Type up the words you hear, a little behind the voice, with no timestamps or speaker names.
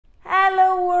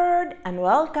and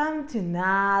welcome to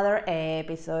another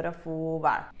episode of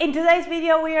FooBar. In today's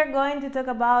video we are going to talk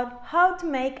about how to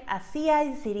make a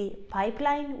CI/CD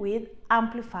pipeline with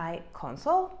Amplify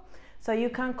console so you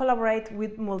can collaborate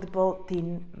with multiple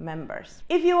team members.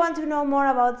 If you want to know more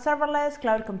about serverless,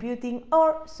 cloud computing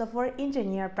or software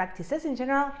engineer practices in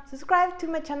general, subscribe to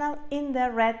my channel in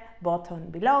the red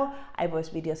button below. I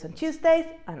post videos on Tuesdays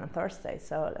and on Thursdays,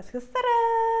 so let's get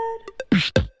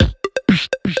started!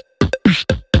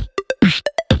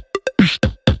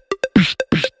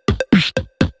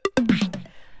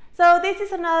 So this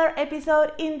is another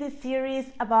episode in this series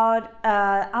about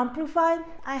Amplify.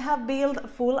 I have built a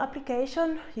full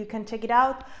application. You can check it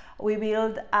out. We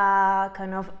built a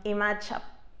kind of image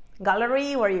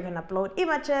gallery where you can upload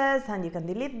images and you can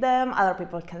delete them. Other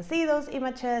people can see those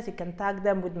images. You can tag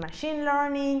them with machine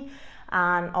learning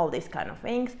and all these kind of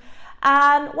things.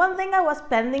 And one thing I was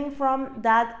pending from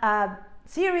that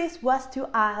series was to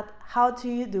add how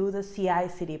to do the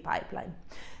CI/CD pipeline.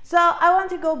 So I want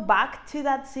to go back to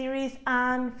that series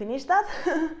and finish that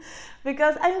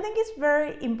because I think it's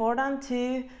very important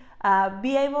to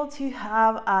be able to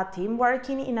have a team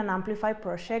working in an Amplify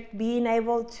project, being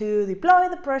able to deploy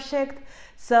the project.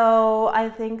 So I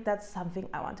think that's something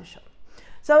I want to show.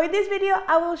 So in this video,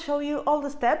 I will show you all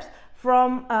the steps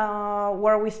from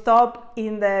where we stop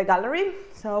in the gallery,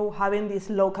 so having this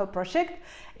local project,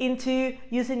 into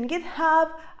using GitHub,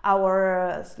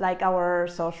 our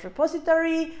source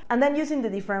repository, and then using the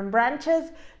different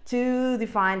branches to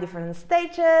define different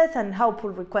stages and how pull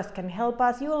requests can help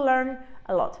us. You will learn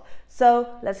a lot.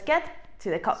 So let's get to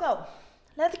the code. So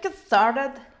let's get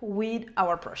started with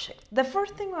our project. The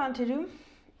first thing we want to do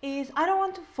is I don't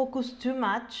want to focus too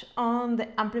much on the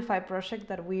Amplify project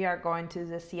that we are going to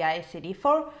the CI/CD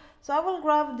for. So I will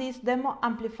grab this demo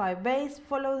Amplify base,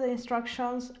 follow the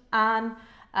instructions, and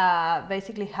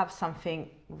basically have something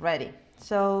ready.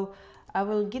 So I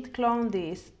will git clone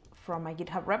this from my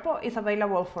GitHub repo. It's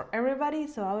available for everybody,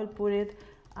 so I will put it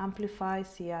Amplify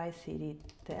CI/CD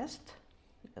test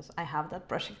because I have that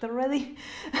project already.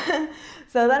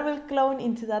 So that will clone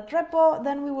into that repo.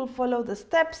 Then we will follow the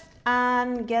steps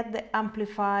and get the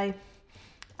Amplify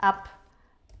app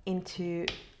into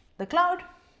the cloud.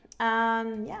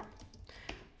 And yeah,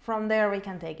 from there we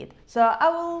can take it. So I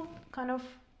will kind of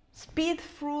speed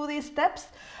through these steps.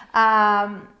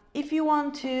 If you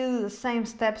want to do the same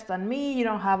steps than me, you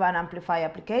don't have an Amplify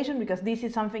application, because this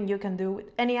is something you can do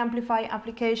with any Amplify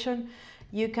application.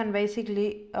 You can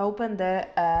basically open the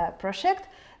project.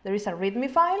 There is a README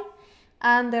file,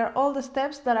 and there are all the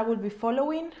steps that I will be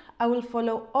following. I will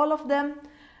follow all of them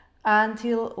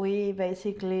until we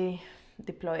basically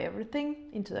deploy everything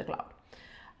into the cloud.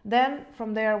 Then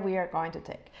from there we are going to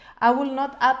take. I will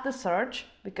not add the search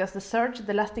because the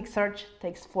Elasticsearch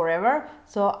takes forever,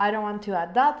 so I don't want to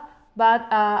add that, but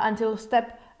until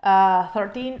step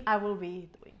 13 I will be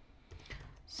doing.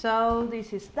 So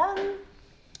this is done.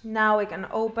 Now we can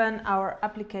open our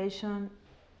application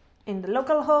in the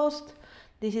local host.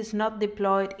 This is not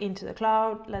deployed into the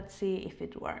cloud. Let's see if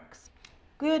it works.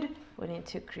 Good. We need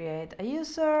to create a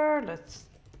user. Let's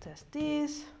test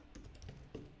this.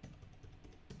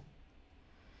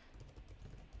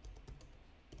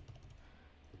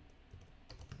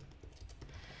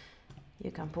 You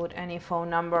can put any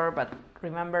phone number, but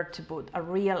remember to put a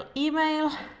real email,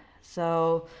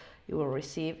 so you will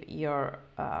receive your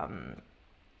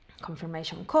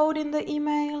confirmation code in the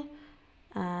email,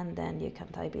 and then you can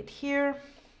type it here.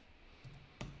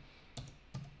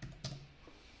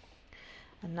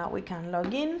 And now we can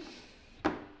log in.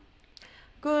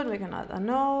 Good, we can add a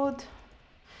node.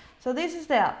 So this is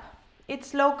the app.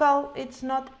 It's local, it's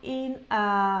not in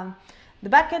the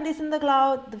backend is in the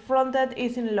cloud, the frontend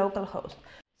is in local host.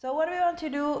 So what we want to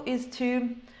do is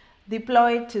to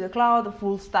deploy to the cloud the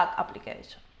full stack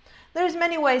application. There's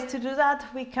many ways to do that.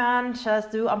 We can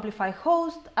just do Amplify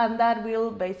host, and that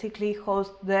will basically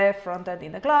host the frontend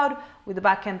in the cloud with the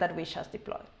backend that we just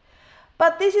deployed.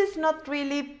 But this is not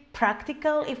really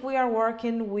practical if we are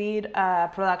working with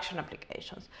production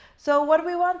applications. So what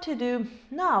we want to do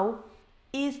now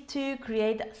is to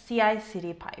create a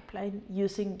CI/CD pipeline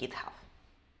using GitHub.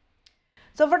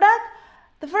 So for that,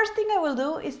 the first thing I will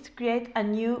do is to create a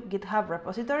new GitHub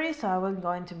repository. So I will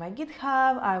go into my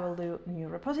GitHub, I will do new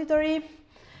repository,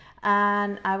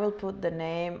 and I will put the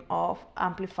name of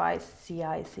Amplify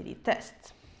CI/CD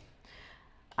test.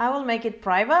 I will make it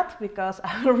private because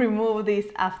I will remove this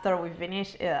after we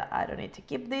finish. I don't need to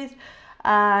keep this.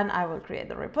 And I will create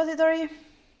the repository.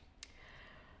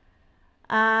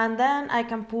 And then I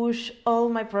can push all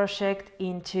my project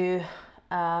into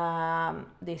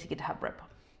this GitHub repo.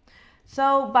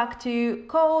 So back to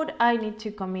code, I need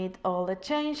to commit all the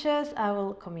changes. I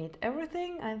will commit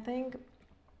everything. I think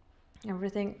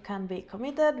everything can be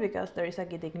committed because there is a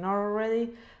git ignore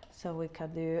already. So we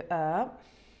can do a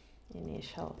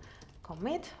initial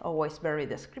commit, always very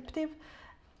descriptive.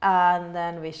 And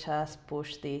then we just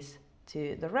push this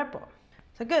to the repo.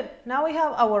 So good, now we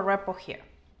have our repo here.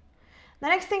 The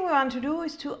next thing we want to do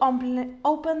is to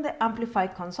open the Amplify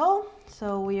console.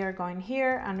 So we are going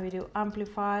here and we do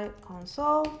Amplify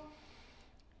console,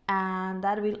 and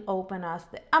that will open us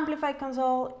the Amplify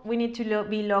console. We need to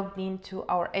be logged into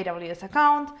our AWS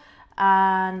account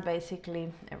and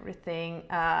basically everything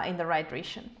in the right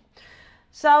region.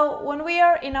 So when we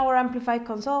are in our Amplify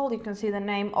console, you can see the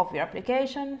name of your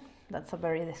application. That's a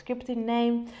very descriptive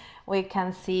name. We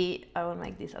can see, I will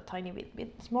make this a tiny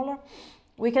bit smaller.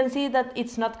 We can see that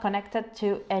it's not connected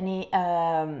to any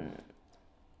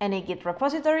Git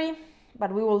repository,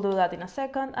 but we will do that in a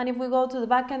second. And if we go to the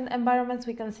backend environments,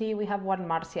 we can see we have one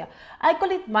Marcia. I call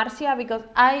it Marcia because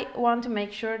I want to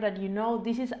make sure that you know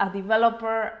this is a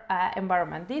developer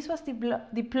environment. This was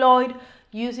deployed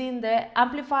using the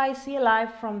Amplify CLI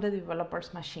from the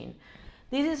developer's machine.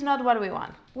 This is not what we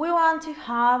want. We want to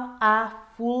have a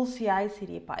full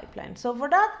CI/CD pipeline. So for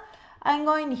that, I'm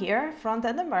going here,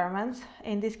 front-end environments.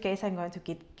 In this case, I'm going to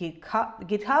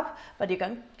GitHub, but you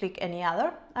can click any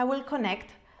other. I will connect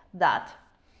that.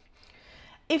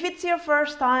 If it's your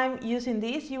first time using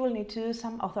this, you will need to do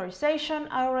some authorization.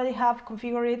 I already have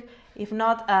configured it. If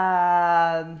not,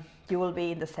 you will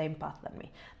be in the same path than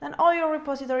me. Then all your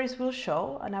repositories will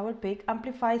show, and I will pick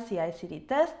Amplify CI/CD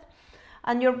test,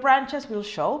 and your branches will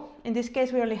show. In this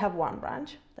case, we only have one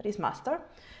branch, that is master.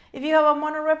 If you have a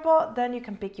monorepo, then you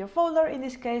can pick your folder. In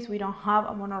this case, we don't have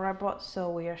a monorepo, so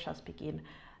we are just picking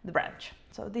the branch.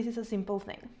 So this is a simple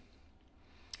thing.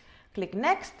 Click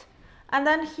next, and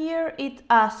then here it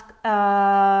asks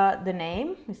the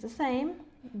name is the same.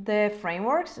 The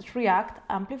frameworks, it's React,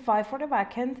 Amplify for the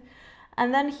backend,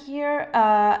 and then here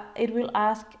it will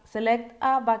ask select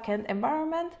a backend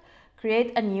environment,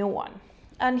 create a new one,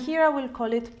 and here I will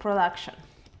call it production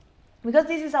because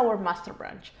this is our master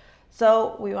branch.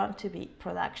 So we want to be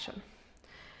production.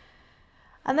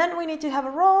 And then we need to have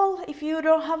a role. If you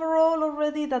don't have a role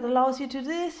already that allows you to do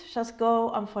this, just go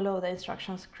and follow the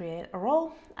instructions, create a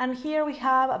role. And here we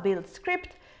have a build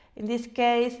script. In this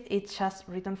case, it's just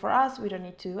written for us. We don't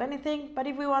need to do anything, but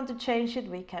if we want to change it,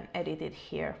 we can edit it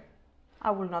here.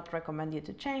 I will not recommend you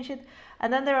to change it.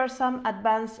 And then there are some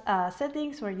advanced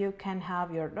settings where you can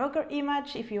have your Docker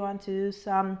image if you want to do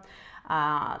some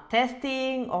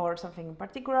testing or something in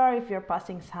particular, if you're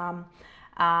passing some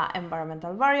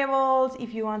environmental variables,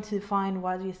 if you want to define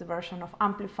what is the version of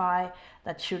Amplify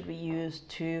that should be used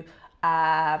to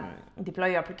deploy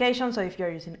your application. So if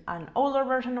you're using an older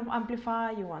version of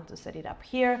Amplify, you want to set it up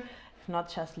here. If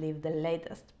not, just leave the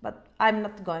latest, but I'm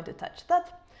not going to touch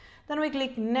that. Then we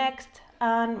click next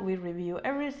and we review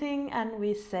everything and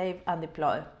we save and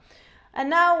deploy. And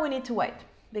now we need to wait,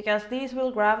 because this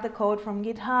will grab the code from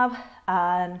GitHub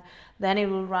and then it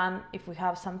will run if we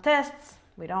have some tests,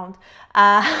 we don't,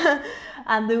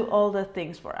 and do all the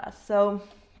things for us. So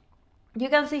you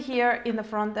can see here in the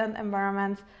front-end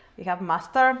environment, we have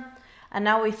master, and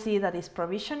now we see that it's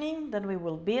provisioning, then we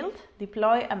will build,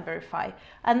 deploy, and verify.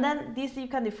 And then this you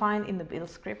can define in the build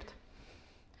script.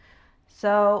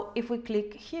 So if we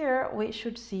click here, we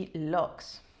should see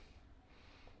logs.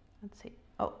 Let's see.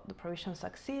 Oh, the provision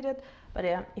succeeded. But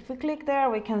yeah, if we click there,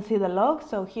 we can see the log.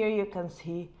 So here you can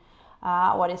see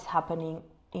what is happening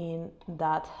in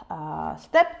that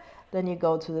step. Then you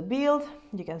go to the build.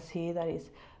 You can see that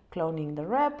it's cloning the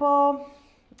repo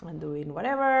and doing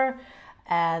whatever.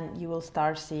 And you will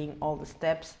start seeing all the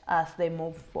steps as they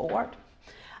move forward.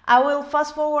 I will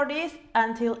fast forward this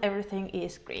until everything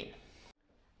is green.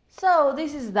 So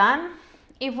this is done.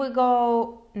 If we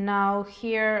go now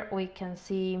here, we can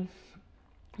see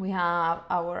we have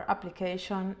our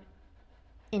application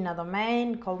in a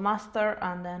domain called master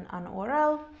and then an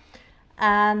URL.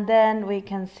 And then we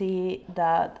can see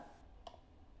that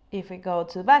if we go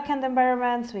to backend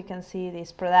environments, we can see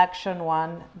this production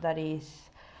one that is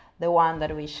the one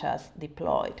that we just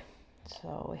deployed.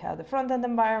 So we have the front-end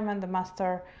environment, the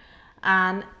master,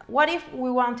 and what if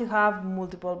we want to have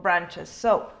multiple branches?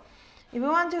 So if we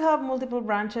want to have multiple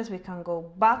branches, we can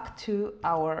go back to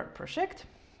our project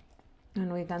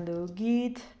and we can do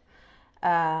git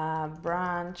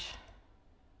branch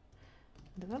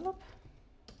develop.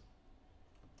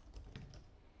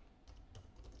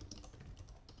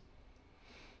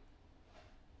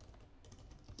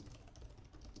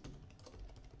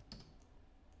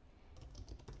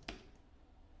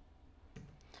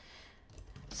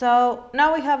 So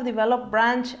now we have develop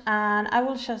branch, and I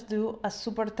will just do a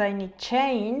super tiny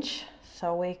change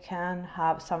so we can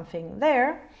have something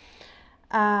there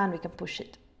and we can push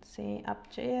it. See,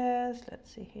 app.js,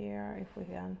 let's see here if we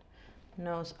can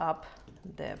nose up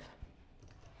dev.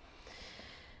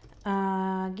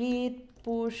 Git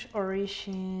push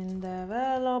origin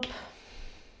develop.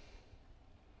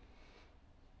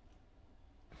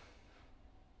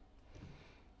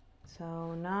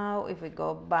 So now if we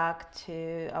go back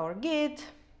to our Git,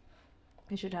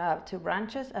 we should have 2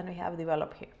 branches and we have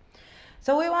develop here.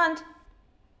 So we want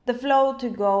the flow to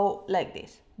go like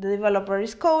this. The developer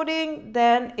is coding,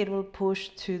 then it will push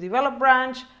to develop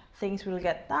branch, things will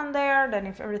get done there, then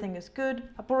if everything is good,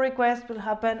 a pull request will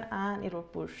happen and it will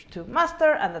push to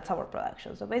master, and that's our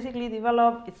production. So basically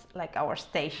develop is like our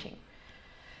staging.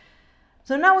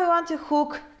 So now we want to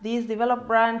hook this develop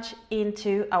branch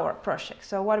into our project.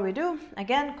 So what do we do?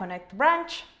 Again, connect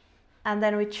branch, and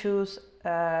then we choose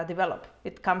develop.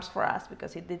 It comes for us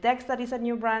because it detects that it's a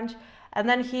new branch. And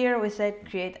then here we said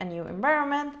create a new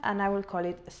environment, and I will call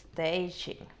it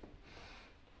staging.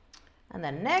 And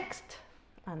then next,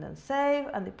 and then save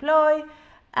and deploy.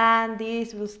 And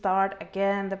this will start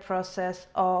again the process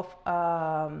of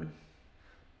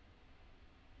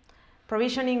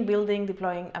provisioning, building,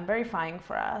 deploying, and verifying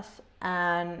for us.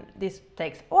 And this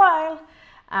takes a while.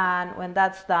 And when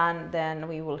that's done, then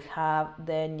we will have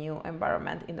the new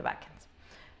environment in the backend.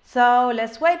 So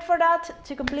let's wait for that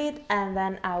to complete, and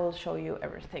then I will show you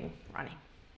everything running.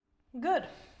 Good.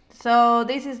 So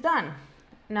this is done.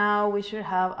 Now we should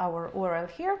have our URL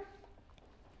here.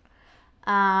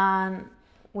 And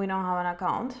we don't have an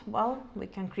account. Well, we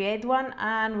can create one,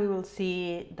 and we will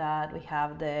see that we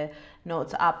have the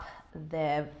nodes app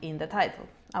dev in the title.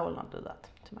 I will not do that,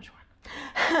 too much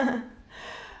work.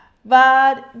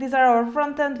 But these are our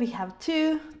front end. We have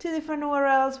two different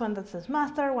URLs, one that says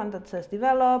master, one that says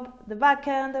develop. The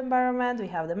backend environment, we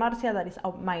have the Marcia, that is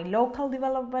my local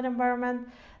development environment.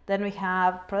 Then we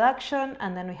have production,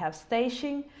 and then we have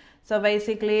staging. So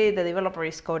basically the developer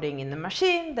is coding in the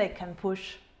machine. They can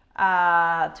push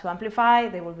to Amplify,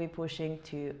 they will be pushing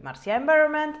to Marcia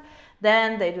environment.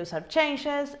 Then they do some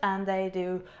changes and they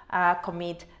do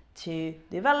commit to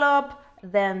develop.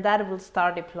 Then that will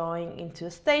start deploying into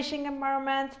a staging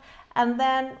environment. And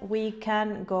then we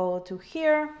can go to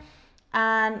here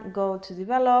and go to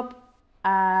develop,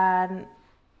 and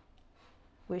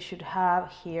we should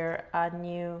have here a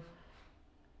new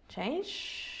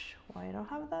change. Why I don't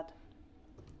have that?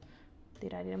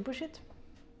 I didn't push it?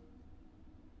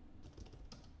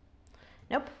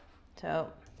 Nope. So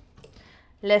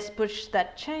let's push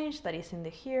that change that is in the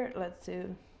here. Let's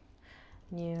do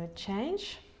new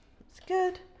change. It's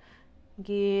good.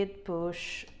 Git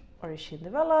push origin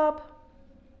develop.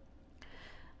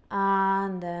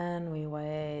 And then we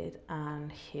wait,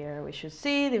 and here we should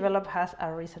see develop has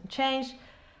a recent change.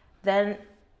 Then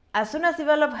as soon as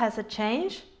develop has a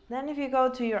change, then if you go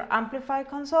to your Amplify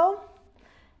console,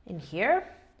 in here,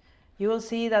 you will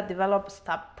see that develop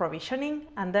stopped provisioning,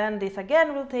 and then this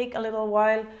again will take a little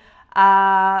while.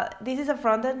 This is a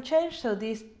front-end change, so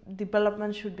this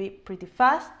development should be pretty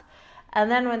fast. And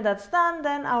then when that's done,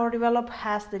 then our develop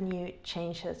has the new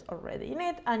changes already in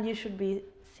it, and you should be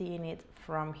seeing it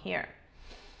from here.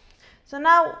 So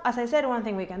now, as I said, one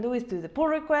thing we can do is do the pull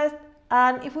request,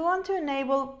 and if we want to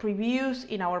enable previews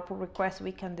in our pull request,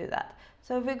 we can do that.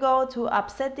 So if we go to app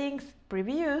settings,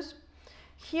 previews,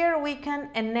 here we can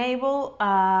enable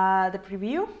the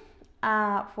preview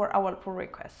for our pull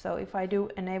request. So if I do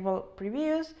enable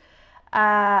previews,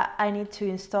 I need to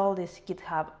install this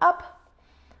GitHub app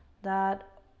that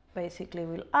basically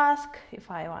will ask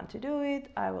if I want to do it.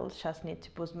 I will just need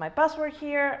to put my password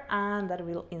here, and that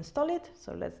will install it.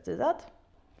 So let's do that.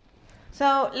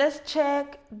 So let's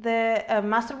check the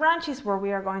master branch is where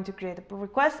we are going to create a pull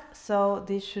request. So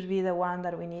this should be the one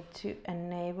that we need to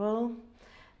enable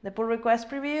the pull request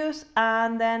previews,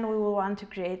 and then we will want to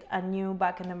create a new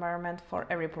backend environment for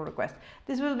every pull request.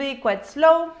 This will be quite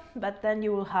slow, but then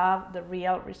you will have the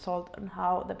real result on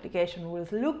how the application will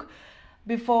look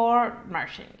before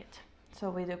merging it. So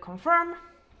we do confirm.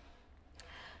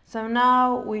 So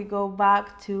now we go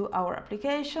back to our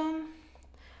application,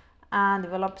 and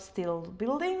develop still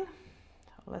building.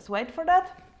 So let's wait for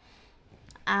that.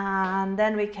 And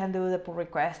then we can do the pull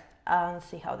request and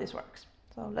see how this works.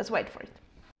 So let's wait for it.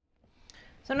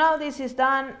 So now this is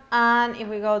done, and if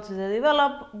we go to the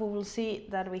develop, we will see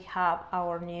that we have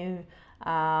our new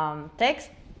text.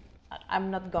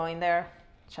 I'm not going there,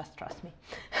 just trust me.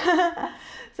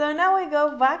 So now we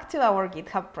go back to our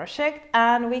GitHub project,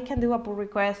 and we can do a pull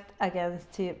request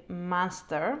against the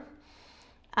master.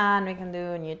 and we can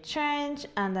do new change,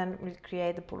 and then we'll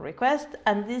create the pull request,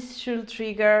 and this should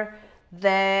trigger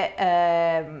the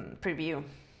preview.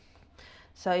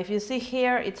 So if you see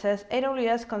here, it says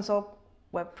AWS console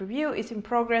web preview is in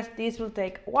progress. This will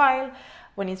take a while.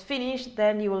 When it's finished,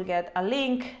 then you will get a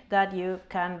link that you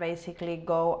can basically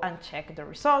go and check the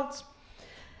results.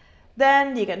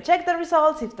 Then you can check the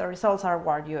results if the results are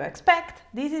what you expect.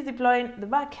 This is deploying the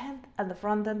backend and the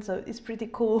frontend, so it's pretty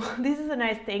cool. This is a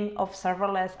nice thing of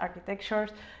serverless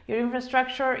architectures. Your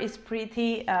infrastructure is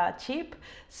pretty cheap,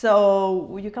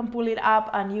 so you can pull it up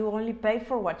and you only pay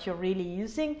for what you're really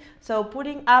using. So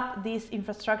putting up this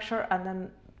infrastructure and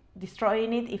then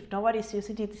destroying it, if nobody's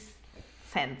using it, is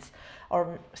cents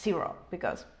or zero,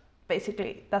 because basically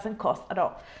it doesn't cost at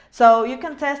all. So you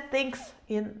can test things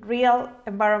in real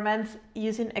environments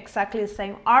using exactly the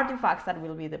same artifacts that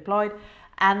will be deployed,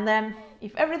 and then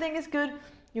if everything is good,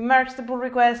 you merge the pull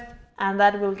request, and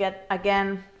that will get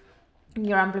again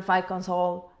your Amplify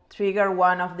console, trigger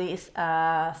one of these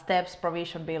steps: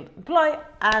 provision, build, deploy,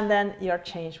 and then your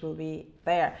change will be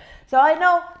there. So I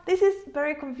know this is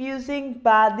very confusing,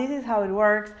 but this is how it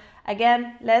works.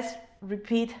 Again, let's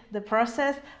repeat the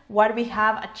process. What we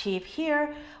have achieved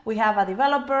here: we have a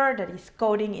developer that is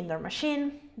coding in their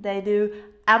machine. They do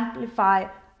Amplify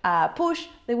push.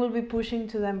 They will be pushing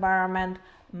to the environment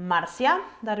Marcia,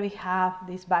 that we have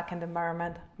this backend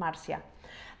environment Marcia.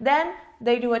 Then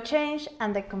they do a change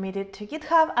and they commit it to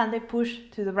GitHub and they push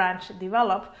to the branch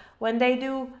develop. When they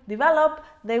do develop,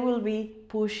 they will be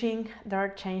pushing their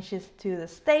changes to the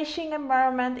staging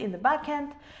environment in the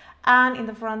backend, and in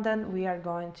the front end we are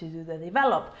going to do the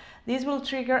develop. This will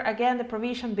trigger again the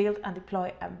provision, build, and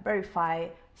deploy and verify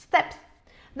steps.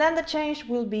 Then the change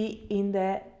will be in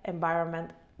the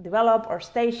environment develop or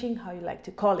staging, how you like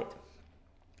to call it.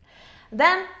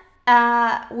 Then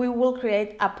we will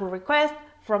create a pull request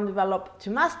from develop to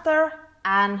master,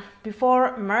 and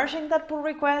before merging that pull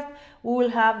request, we will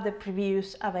have the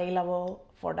previews available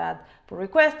for that pull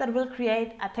request that will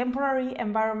create a temporary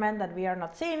environment that we are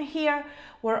not seeing here,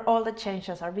 where all the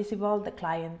changes are visible, the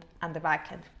client and the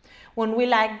backend. When we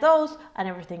like those and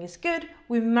everything is good,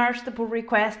 we merge the pull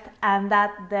request, and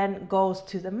that then goes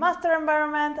to the master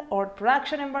environment or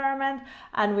production environment,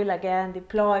 and will again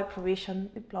deploy, provision,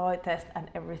 deploy, test, and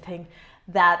everything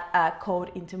that code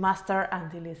into master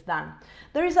until it's done.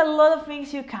 There is a lot of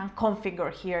things you can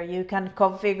configure here. You can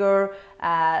configure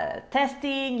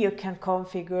testing, you can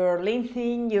configure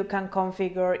linting, you can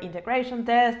configure integration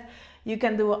test. You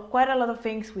can do quite a lot of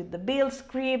things with the build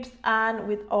scripts and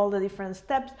with all the different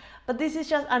steps, but this is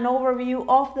just an overview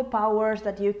of the powers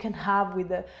that you can have with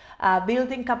the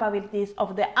building capabilities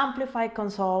of the Amplify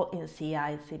console in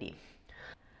CICD.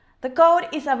 The code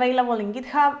is available in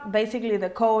GitHub. Basically, the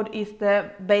code is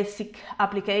the basic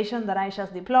application that I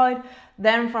just deployed.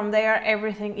 Then from there,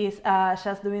 everything is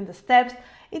just doing the steps.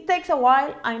 It takes a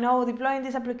while. I know deploying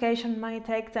this application might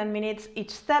take 10 minutes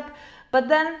each step, but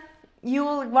then you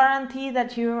will guarantee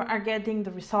that you are getting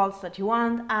the results that you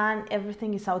want and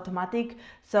everything is automatic.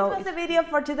 So this was the video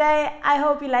for today. I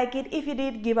hope you like it. If you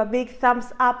did, give a big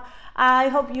thumbs up. I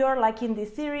hope you're liking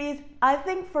this series. I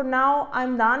think for now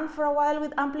I'm done for a while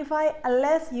with Amplify,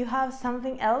 unless you have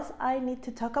something else I need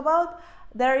to talk about.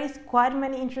 There is quite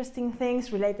many interesting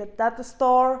things related to data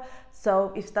store,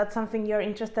 so if that's something you're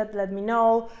interested, let me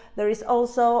know. There is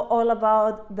also all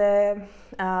about the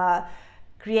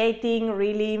creating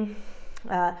really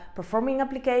performing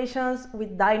applications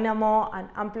with Dynamo and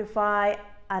Amplify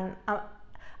and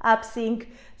AppSync.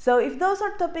 So if those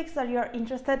are topics that you're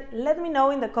interested, let me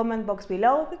know in the comment box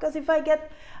below, because if I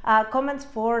get comments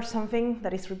for something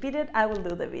that is repeated, I will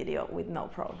do the video with no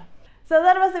problem. So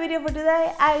that was the video for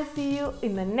today. I'll see you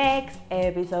in the next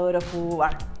episode of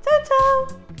FooBar. Ciao,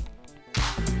 ciao!